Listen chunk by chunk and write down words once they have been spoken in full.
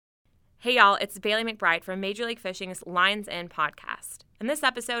Hey y'all, it's Bailey McBride from Major League Fishing's Lines In podcast. In this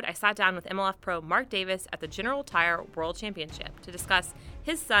episode, I sat down with MLF pro Mark Davis at the General Tire World Championship to discuss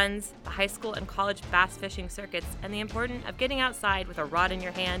his sons, the high school and college bass fishing circuits, and the importance of getting outside with a rod in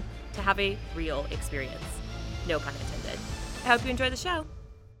your hand to have a real experience. No pun intended. I hope you enjoy the show.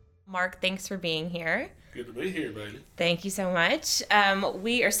 Mark, thanks for being here. Good to be here, baby. Thank you so much.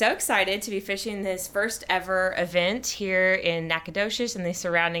 We are so excited to be fishing this first ever event here in Nacogdoches and the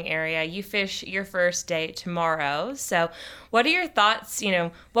surrounding area. You fish your first day tomorrow. So what are your thoughts?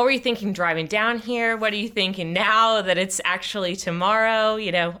 What were you thinking driving down here? What are you thinking now that it's actually tomorrow? Are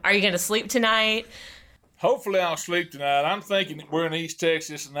you going to sleep tonight? Hopefully I'll sleep tonight. I'm thinking we're in East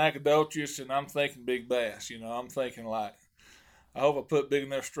Texas and Nacogdoches, and I'm thinking big bass. I'm thinking like, I hope I put big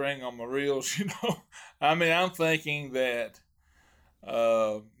enough string on my reels, I'm thinking that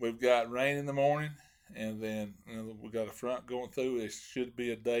we've got rain in the morning, and then we've got a front going through. It should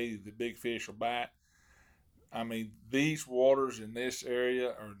be a day the big fish will bite. These waters in this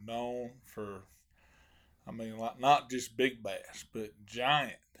area are known for, not just big bass, but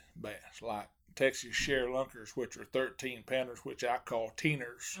giant bass, like Texas ShareLunkers, which are 13-pounders, which I call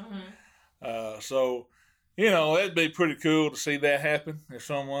teeners. Mm-hmm. It'd be pretty cool to see that happen. If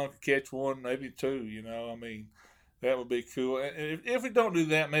someone could catch one, maybe two, that would be cool. And if we don't do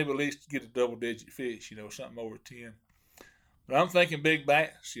that, maybe at least get a double-digit fish, something over 10. But I'm thinking big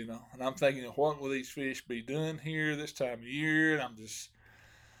bass, and I'm thinking, what will these fish be doing here this time of year? And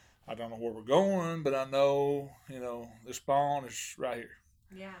I don't know where we're going, but I know, the spawn is right here.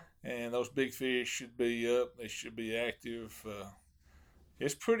 Yeah. And those big fish should be up. They should be active.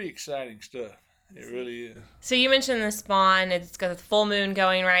 It's pretty exciting stuff. It really is. So you mentioned the spawn. It's got the full moon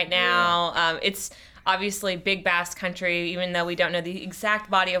going right now. Yeah. It's obviously big bass country, even though we don't know the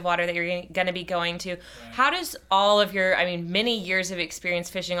exact body of water that you're going to be going to. Right. How does all of your, many years of experience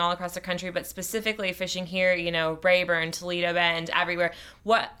fishing all across the country, but specifically fishing here, Rayburn, Toledo Bend, everywhere,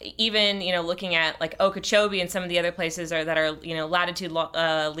 what even, looking at like Okeechobee and some of the other places that are,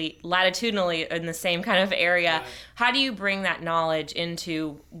 latitudinally in the same kind of area. Right. How do you bring that knowledge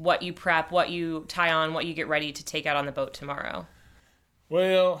into what you prep, what you tie on, what you get ready to take out on the boat tomorrow?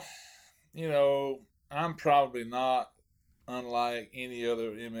 Well, I'm probably not unlike any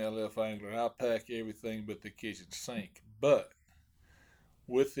other MLF angler. I pack everything but the kitchen sink. But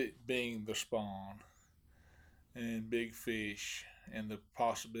with it being the spawn and big fish and the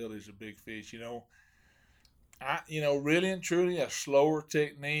possibilities of big fish, really and truly a slower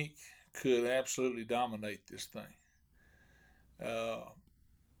technique could absolutely dominate this thing.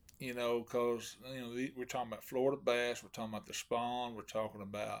 Because, we're talking about Florida bass, we're talking about the spawn, we're talking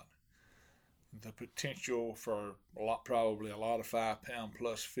about the potential for probably a lot of 5-pound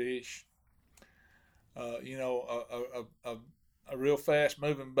plus fish. A real fast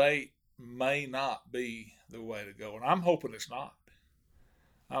moving bait may not be the way to go, and I'm hoping it's not.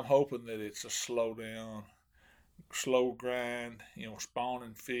 I'm hoping that it's a slow down, slow grind,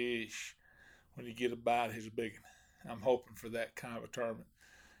 spawning fish. When you get a bite, he's a big one. I'm hoping for that kind of a tournament,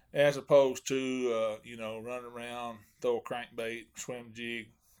 as opposed to run around, throw a crankbait, swim jig,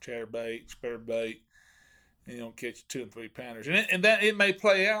 chatterbait, spinnerbait, and catch 2 and 3 pounders. And that it may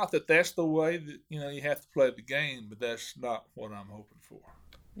play out that's the way that you have to play the game, but that's not what I'm hoping for.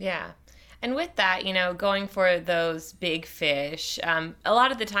 Yeah. And with that, going for those big fish, a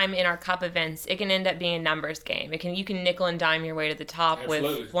lot of the time in our cup events, it can end up being a numbers game. You can nickel and dime your way to the top.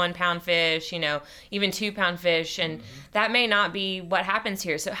 Absolutely. With 1-pound fish, even 2-pound fish, and that may not be what happens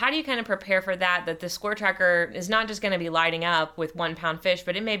here. So how do you kind of prepare for that the score tracker is not just going to be lighting up with 1-pound fish,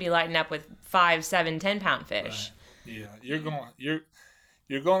 but it may be lighting up with 5, 7, 10-pound fish? Right. Yeah, you're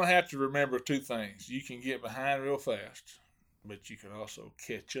going to have to remember 2 things. You can get behind real fast, but you can also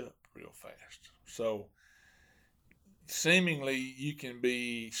catch up real fast. So seemingly you can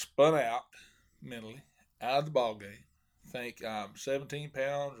be spun out mentally, out of the ball game. Think I'm 17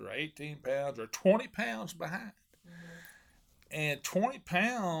 pounds or 18 pounds or 20 pounds behind. Mm-hmm. And 20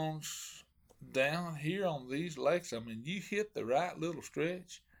 pounds down here on these lakes, you hit the right little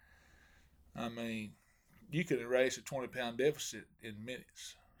stretch. You could erase a 20-pound deficit in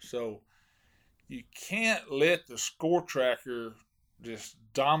minutes. So you can't let the score tracker just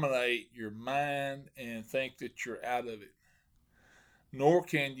dominate your mind and think that you're out of it. Nor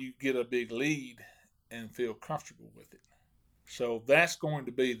can you get a big lead and feel comfortable with it. So that's going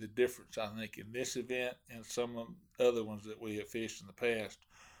to be the difference, I think, in this event and some of the other ones that we have fished in the past,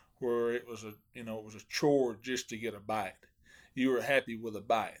 where it was a chore just to get a bite. You were happy with a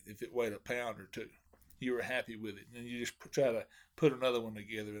bite. If it weighed a pound or 2, you were happy with it. And you just try to put another one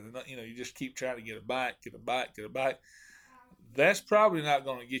together. And, you just keep trying to get a bite. that's probably not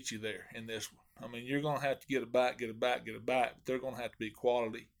going to get you there in this one. I mean, you're going to have to get a bite, but they're going to have to be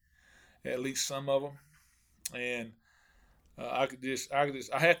quality, at least some of them. And I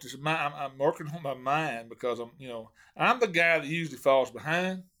have to. I'm working on my mind because I'm the guy that usually falls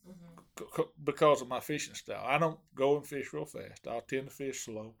behind because of my fishing style. I don't go and fish real fast. I'll tend to fish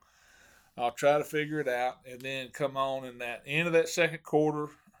slow. I'll try to figure it out, and then come on in that end of that second quarter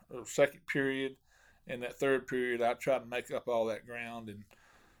or second period, and that third period, I try to make up all that ground and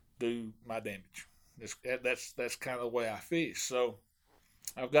do my damage. That's kind of the way I fish. So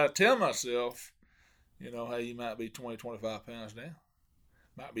I've got to tell myself, hey, you might be 20, 25 pounds down,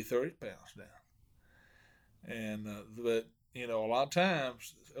 might be 30 pounds down, and but a lot of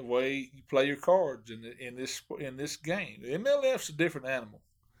times the way you play your cards in this game, the MLF's a different animal.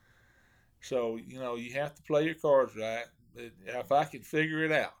 So you have to play your cards right. If I can figure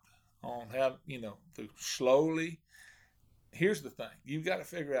it out on how to slowly. Here's the thing: you've got to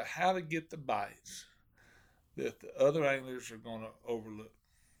figure out how to get the bites that the other anglers are going to overlook.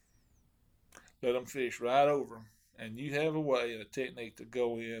 Let them fish right over them, and you have a way and a technique to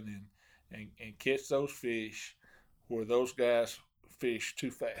go in and catch those fish where those guys fish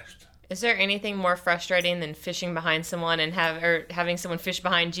too fast. Is there anything more frustrating than fishing behind someone and having someone fish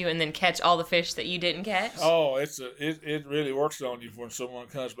behind you and then catch all the fish that you didn't catch? Oh, it really works on you when someone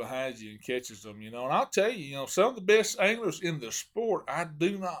comes behind you and catches them, And I'll tell you, some of the best anglers in the sport, I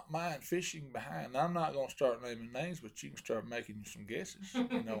do not mind fishing behind. I'm not going to start naming names, but you can start making some guesses,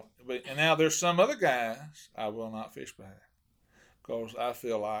 And now there's some other guys I will not fish behind because I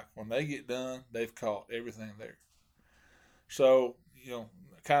feel like when they get done, they've caught everything there. So,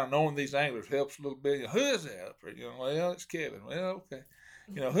 kind of knowing these anglers helps a little bit. Who is that up there? Well, it's Kevin. Well, okay.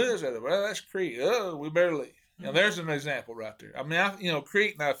 Who is that? Well, that's Creek. Oh, we better leave. There's an example right there. I mean,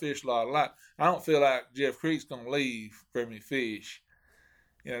 Creek and I fish a lot. I don't feel like Jeff Creek's going to leave for me fish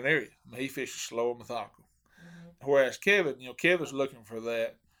in an area. I mean, he fishes slow and methodical. Mm-hmm. Whereas Kevin, Kevin's looking for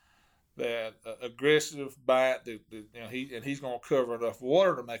that aggressive bite. He's going to cover enough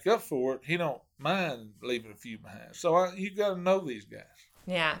water to make up for it. He don't mind leaving a few behind. So you got to know these guys.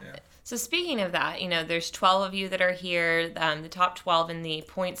 Yeah. So speaking of that, there's 12 of you that are here, the top 12 in the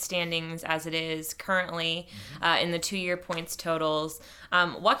point standings as it is currently in the 2-year points totals.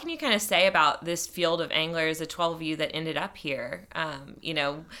 What can you kind of say about this field of anglers, the 12 of you that ended up here?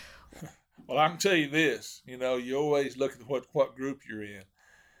 Well, I can tell you this, you always look at what group you're in.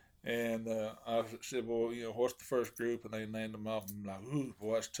 And I said, well, what's the first group? And they named them off. And I'm like, ooh,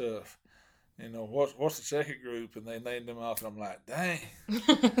 boy, that's tough. What's the second group? And they named them off. And I'm like, dang.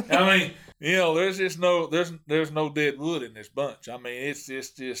 I mean, there's just there's no dead wood in this bunch. I mean, it's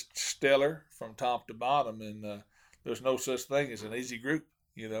just stellar from top to bottom. And there's no such thing as an easy group.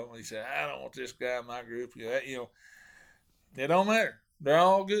 He said, I don't want this guy in my group. It don't matter. They're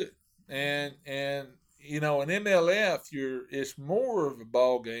all good. And in MLF, it's more of a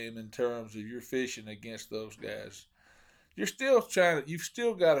ball game in terms of you're fishing against those guys. You've still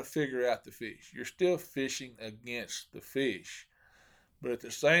got to figure out the fish. You're still fishing against the fish, but at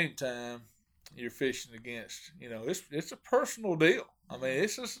the same time, you're fishing against. It's a personal deal. I mean,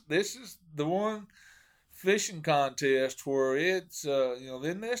 this is the one fishing contest where it's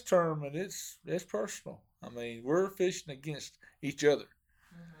in this tournament it's personal. I mean, we're fishing against each other.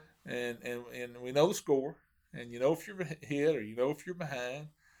 And we know the score, and if you're ahead or if you're behind,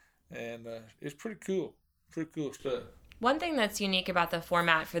 and it's pretty cool stuff. One thing that's unique about the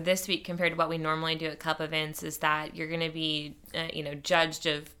format for this week compared to what we normally do at Cup events is that you're going to be, judged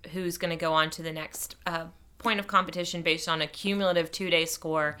of who's going to go on to the next point of competition based on a cumulative 2-day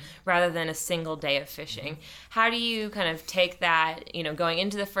score rather than a single day of fishing. How do you kind of take that, going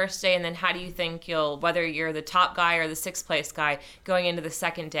into the first day, and then how do you think whether you're the top guy or the 6th place guy going into the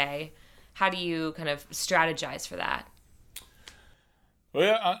second day, how do you kind of strategize for that?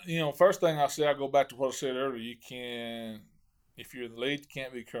 Well, first thing I go back to what I said earlier. If you're in the lead, you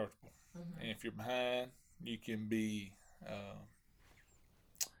can't be comfortable. And if you're behind, you can be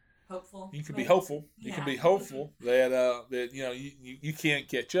hopeful. You can be hopeful. You can be hopeful that you can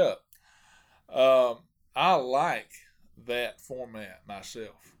catch up. I like that format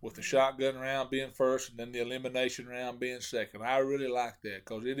myself, with the shotgun round being first and then the elimination round being second. I really like that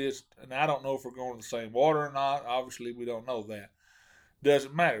because it is, and I don't know if we're going to the same water or not. Obviously, we don't know that.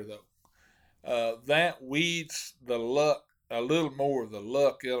 Doesn't matter though. That weeds the luck, a little more of the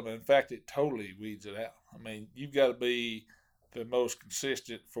luck element. In fact, it totally weeds it out. I mean, you've got to be the most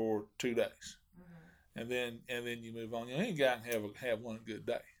consistent for 2 days, and then you move on. Any guy can have one good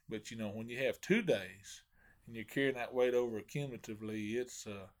day, but when you have 2 days and you're carrying that weight over cumulatively, it's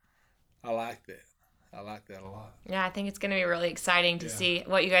I like that. I like that a lot. Yeah, I think it's going to be really exciting to see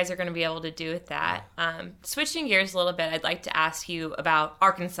what you guys are going to be able to do with that. Switching gears a little bit, I'd like to ask you about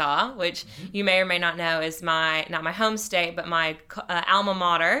Arkansas, which you may or may not know is not my home state, but my alma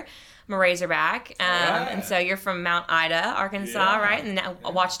mater. I'm a Razorback. And so you're from Mount Ida, Arkansas, right? And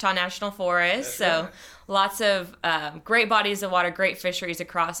Ouachita National Forest. That's right. Lots of great bodies of water, great fisheries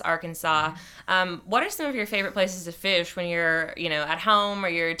across Arkansas. What are some of your favorite places to fish when you're, at home or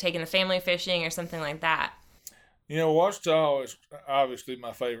you're taking the family fishing or something like that? Ouachita is obviously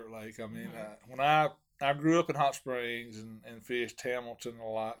my favorite lake. I mean, when I grew up in Hot Springs and fished Hamilton a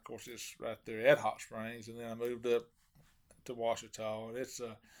lot. Of course, it's right there at Hot Springs. And then I moved up to Ouachita. And it's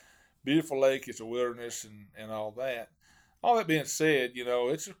a beautiful lake. It's a wilderness and all that. All that being said,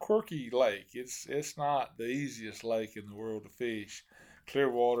 it's a quirky lake. It's not the easiest lake in the world to fish.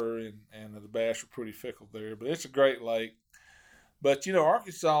 Clear water and the bass are pretty fickle there, but it's a great lake. But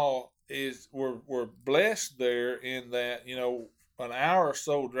Arkansas we're blessed there in that an hour or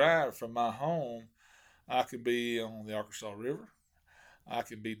so drive from my home, I could be on the Arkansas River. I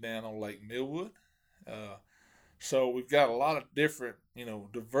could be down on Lake Millwood. So we've got a lot of different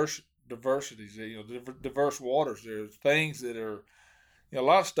diversities, diverse waters. There's things that are, a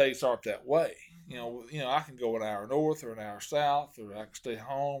lot of states aren't that way. I can go an hour north or an hour south, or I can stay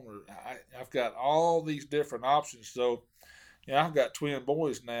home, or I've got all these different options. So, I've got twin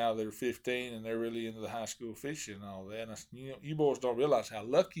boys now that are 15 and they're really into the high school fishing and all that. And you boys don't realize how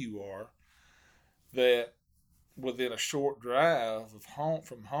lucky you are that within a short drive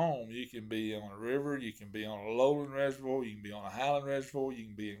from home, you can be on a river, you can be on a lowland reservoir, you can be on a highland reservoir, you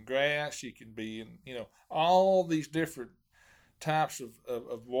can be in grass, you can be in, all these different types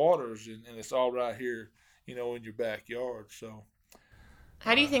of waters, and it's all right here, in your backyard. So,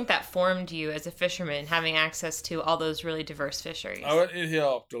 how do you think that formed you as a fisherman, having access to all those really diverse fisheries? Oh, it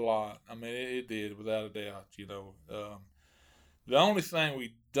helped a lot. I mean, it did, without a doubt. The only thing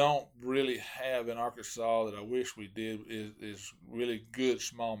we don't really have in Arkansas that I wish we did is really good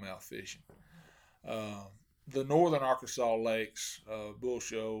smallmouth fishing. The northern Arkansas lakes, Bull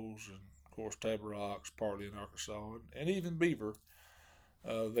Shoals, and of course Table Rocks, partly in Arkansas, and even Beaver,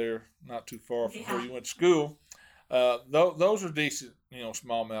 they're not too far from where you went to school. Those are decent,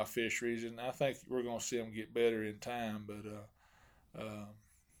 smallmouth fisheries, and I think we're going to see them get better in time. But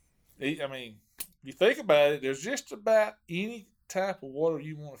I mean, you think about it, there's just about any type of water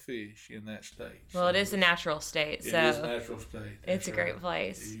you want to fish in that state. Well, it is a natural state. It is a natural state. It's a great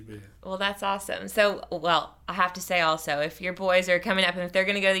place. You bet. Well, that's awesome. So, I have to say also, if your boys are coming up and if they're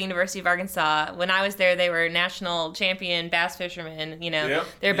going to go to the University of Arkansas, when I was there, they were national champion bass fishermen.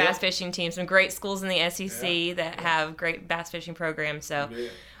 They're bass fishing teams. Some great schools in the SEC that have great bass fishing programs. So,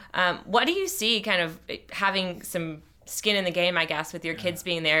 what do you see kind of having some skin in the game, I guess, with your kids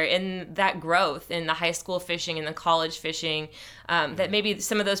being there, in that growth in the high school fishing and the college fishing, that maybe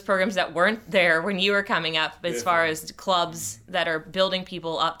some of those programs that weren't there when you were coming up, as far as clubs that are building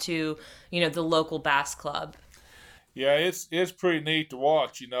people up to, the local bass club? Yeah, it's pretty neat to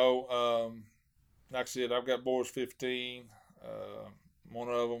watch. Like I said, I've got boys 15. One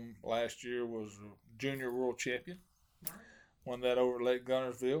of them last year was a junior world champion. Won that over at Lake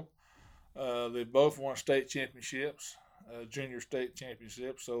Gunnersville. They both won state championships, junior state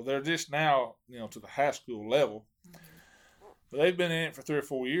championships. So they're just now, to the high school level. But they've been in it for 3 or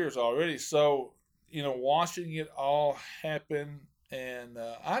 4 years already. So, watching it all happen, and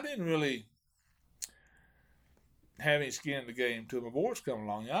I didn't really have any skin in the game until my boys come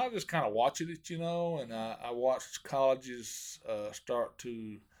along. I was just kind of watching it, and I watched colleges start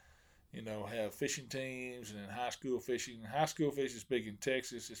to have fishing teams, and then high school fishing. High school fishing is big in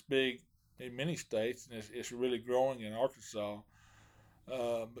Texas. It's big in many states, and it's really growing in Arkansas.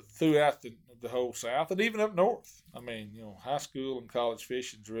 But throughout the whole South, and even up north, I mean, high school and college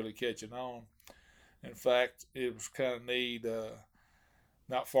fishing is really catching on. In fact, it was kind of neat.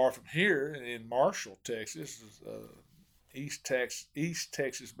 Not far from here in Marshall, Texas, East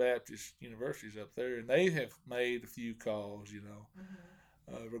Texas Baptist University's up there, and they have made a few calls,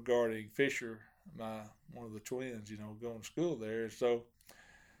 regarding Fisher, one of the twins, going to school there. So,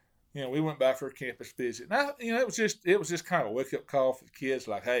 we went by for a campus visit. Now, it was just kind of a wake up call for the kids.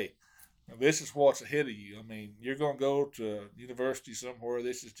 Like, hey, this is what's ahead of you. I mean, you're going to go to university somewhere.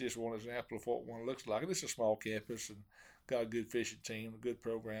 This is just one example of what one looks like. And it's a small campus and got a good fishing team, a good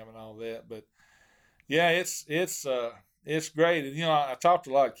program, and all that. But yeah, it's great. And I talked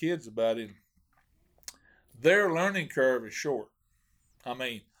to a lot of kids about it. Their learning curve is short. I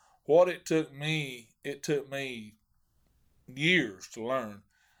mean, what it took me years to learn.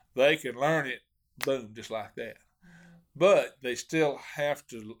 They can learn it, boom, just like that. But they still have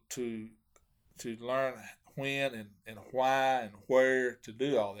to to learn when and why and where to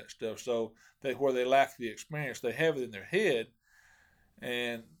do all that stuff. So where they lack the experience, they have it in their head,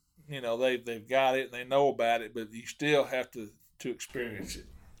 and they've got it and they know about it, but you still have to experience it.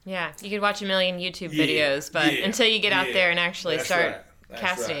 Yeah, you could watch a million YouTube videos, but until you get out there and actually start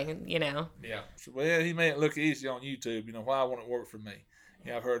casting, Yeah. So, he made it look easy on YouTube. Why won't it work for me?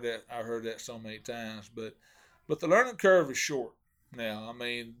 Yeah, I've heard that so many times, but the learning curve is short now. I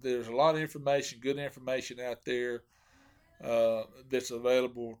mean, there's a lot of information, good information out there that's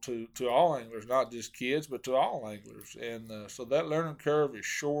available to all anglers, not just kids, but to all anglers. And so that learning curve is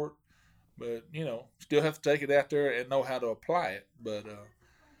short, but still have to take it out there and know how to apply it. But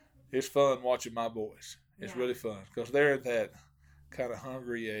it's fun watching my boys. It's really fun because they're at that kind of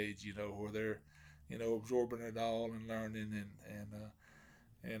hungry age, where they're, absorbing it all and learning,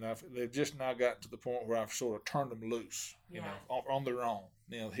 and they've just now gotten to the point where I've sort of turned them loose, on their own.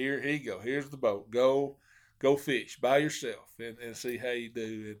 Here you go. Here's the boat. Go fish by yourself and see how you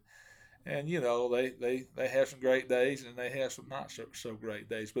do. And they have some great days and they have some not so great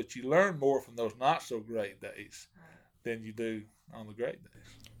days. But you learn more from those not so great days than you do on the great days.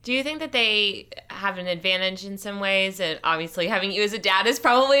 Do you think that they have an advantage in some ways? And obviously, having you as a dad is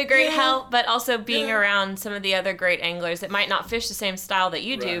probably a great help, but also being around some of the other great anglers that might not fish the same style that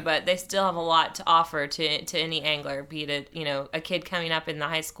you do, but they still have a lot to offer to any angler, be it a kid coming up in the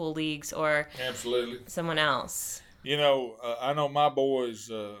high school leagues or someone else. I know my boys,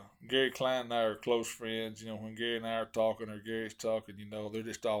 Gary Klein and I are close friends. When Gary and I are talking or Gary's talking, they're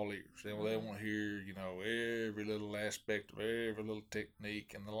just all ears. They want to hear, every little aspect of every little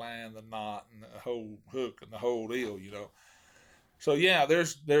technique and the line, the knot, and the whole hook and the whole deal, So, yeah,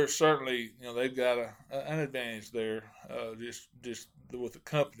 there's certainly, they've got an advantage there, just with the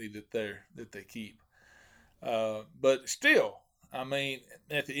company that they keep. But still, I mean,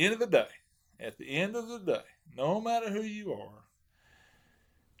 at the end of the day, no matter who you are,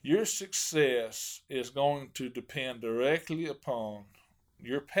 your success is going to depend directly upon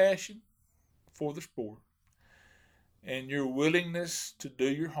your passion for the sport and your willingness to do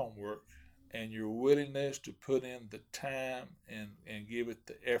your homework and your willingness to put in the time and give it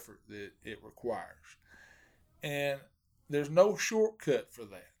the effort that it requires. And there's no shortcut for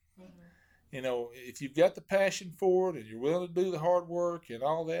that. If you've got the passion for it and you're willing to do the hard work and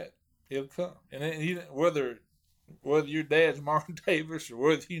all that, it'll come. And then whether your dad's Martin Davis or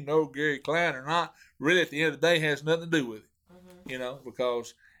whether Gary Klein or not, really at the end of the day has nothing to do with it.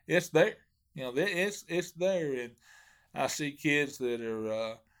 Because it's there. It's there. And I see kids that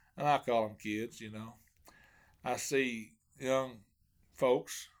are, and I call them kids, I see young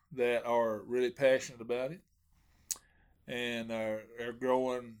folks that are really passionate about it and are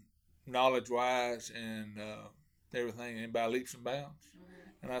growing knowledge-wise and everything, and by leaps and bounds.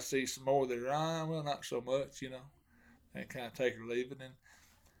 And I see some more that are, well, not so much, and kind of take or leave it. And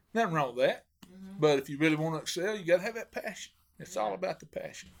nothing wrong with that. But if you really want to excel, you got to have that passion. It's all about the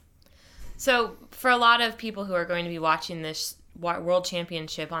passion. So for a lot of people who are going to be watching this World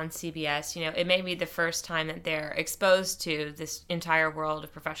Championship on CBS, it may be the first time that they're exposed to this entire world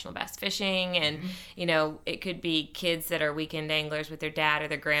of professional bass fishing. And, it could be kids that are weekend anglers with their dad or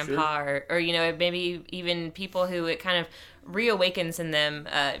their grandpa, or maybe even people who it kind of reawakens in them,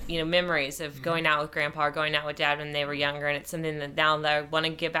 memories of going out with grandpa or going out with dad when they were younger. And it's something that now they want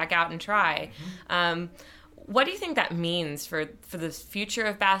to get back out and try. What do you think that means for the future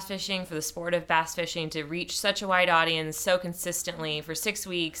of bass fishing, for the sport of bass fishing, to reach such a wide audience so consistently for 6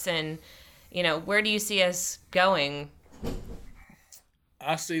 weeks? And, where do you see us going?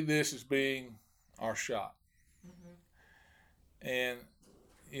 I see this as being our shot. And,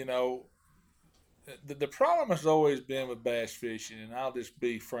 the problem has always been with bass fishing, and I'll just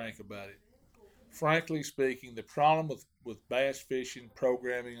be frank about it. Frankly speaking, the problem with bass fishing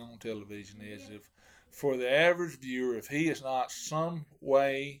programming on television is for the average viewer, if he is not some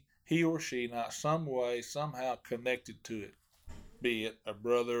way, he or she not some way, somehow connected to it, be it a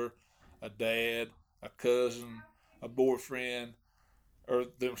brother, a dad, a cousin, a boyfriend, or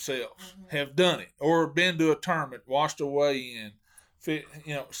themselves, have done it, or been to a tournament, watched a weigh-in,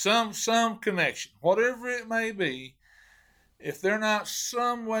 some connection, whatever it may be, if they're not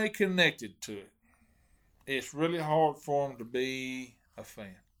some way connected to it, it's really hard for them to be a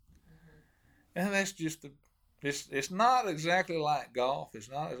fan. And that's just it's not exactly like golf.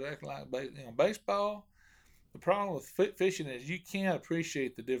 It's not exactly like baseball. The problem with fishing is you can't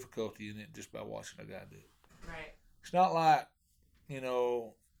appreciate the difficulty in it just by watching a guy do it. Right. It's not like,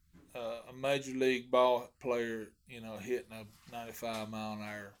 a major league ball player, hitting a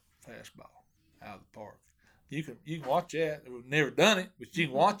 95-mile-an-hour fastball out of the park. You can watch that. We've never done it, but you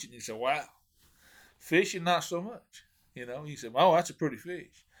can watch it and you say, wow. Fishing, not so much. You know, you say, "Oh, that's a pretty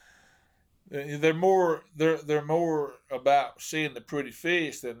fish." They're more about seeing the pretty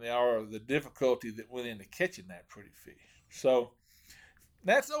fish than they are the difficulty that went into catching that pretty fish. So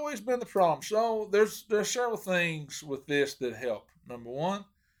that's always been the problem. So there's several things with this that help. Number one,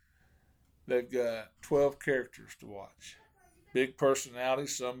 they've got 12 characters to watch. Big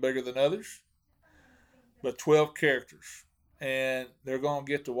personalities, some bigger than others, but 12 characters. And they're going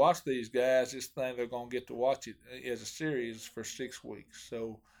to get to watch these guys. This thing, they're going to get to watch it as a series for 6 weeks.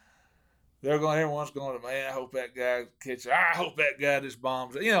 So everyone's going to, man, I hope that guy catches, I hope that guy just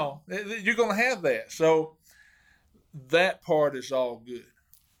bombs it. You know, you're going to have that. So that part is all good.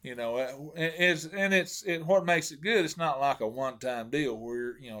 You know, what makes it good, it's not like a one-time deal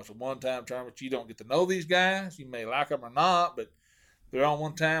where, you know, it's a one-time tournament. You don't get to know these guys. You may like them or not, but they're on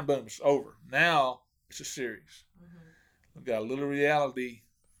one time, boom, it's over. Now it's a series. We've got a little reality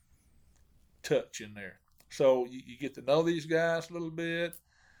touch in there. So you get to know these guys a little bit,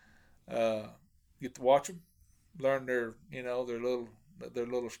 get to watch them, learn their little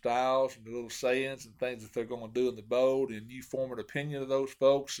styles and their little sayings and things that they're going to do in the boat, and you form an opinion of those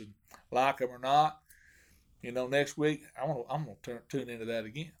folks and like them or not. You know, next week I'm gonna tune into that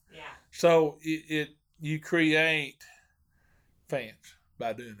again. Yeah. So you create fans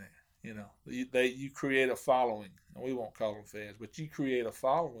by doing that. You know, you create a following, and we won't call them fans, but you create a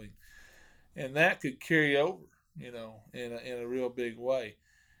following, and that could carry over. You know, in a real big way,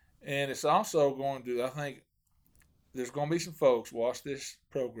 and it's also going to, I think, there's going to be some folks watch this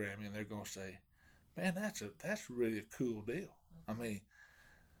program and they're going to say, man, that's really a cool deal. I mean,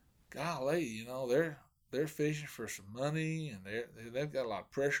 golly, you know, they're fishing for some money, and they've got a lot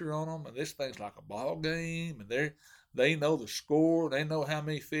of pressure on them, and this thing's like a ball game, and they know the score, they know how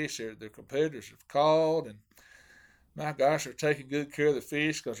many fish their competitors have caught, and my gosh, they're taking good care of the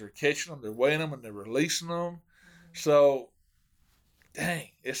fish because they're catching them, they're weighing them, and they're releasing them. So, dang,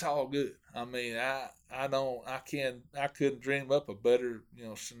 it's all good. I mean, I couldn't dream up a better, you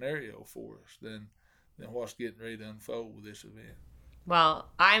know, scenario for us than what's getting ready to unfold with this event. Well,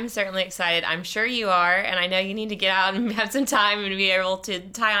 I'm certainly excited. I'm sure you are, and I know you need to get out and have some time and be able to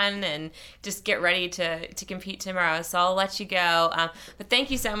tie on and just get ready to compete tomorrow. So I'll let you go. But thank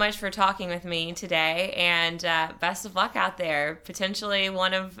you so much for talking with me today, and best of luck out there. Potentially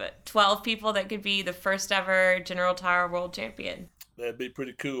one of 12 people that could be the first ever General Tire World Champion. That'd be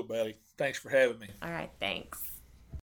pretty cool, Betty. Thanks for having me. All right, thanks.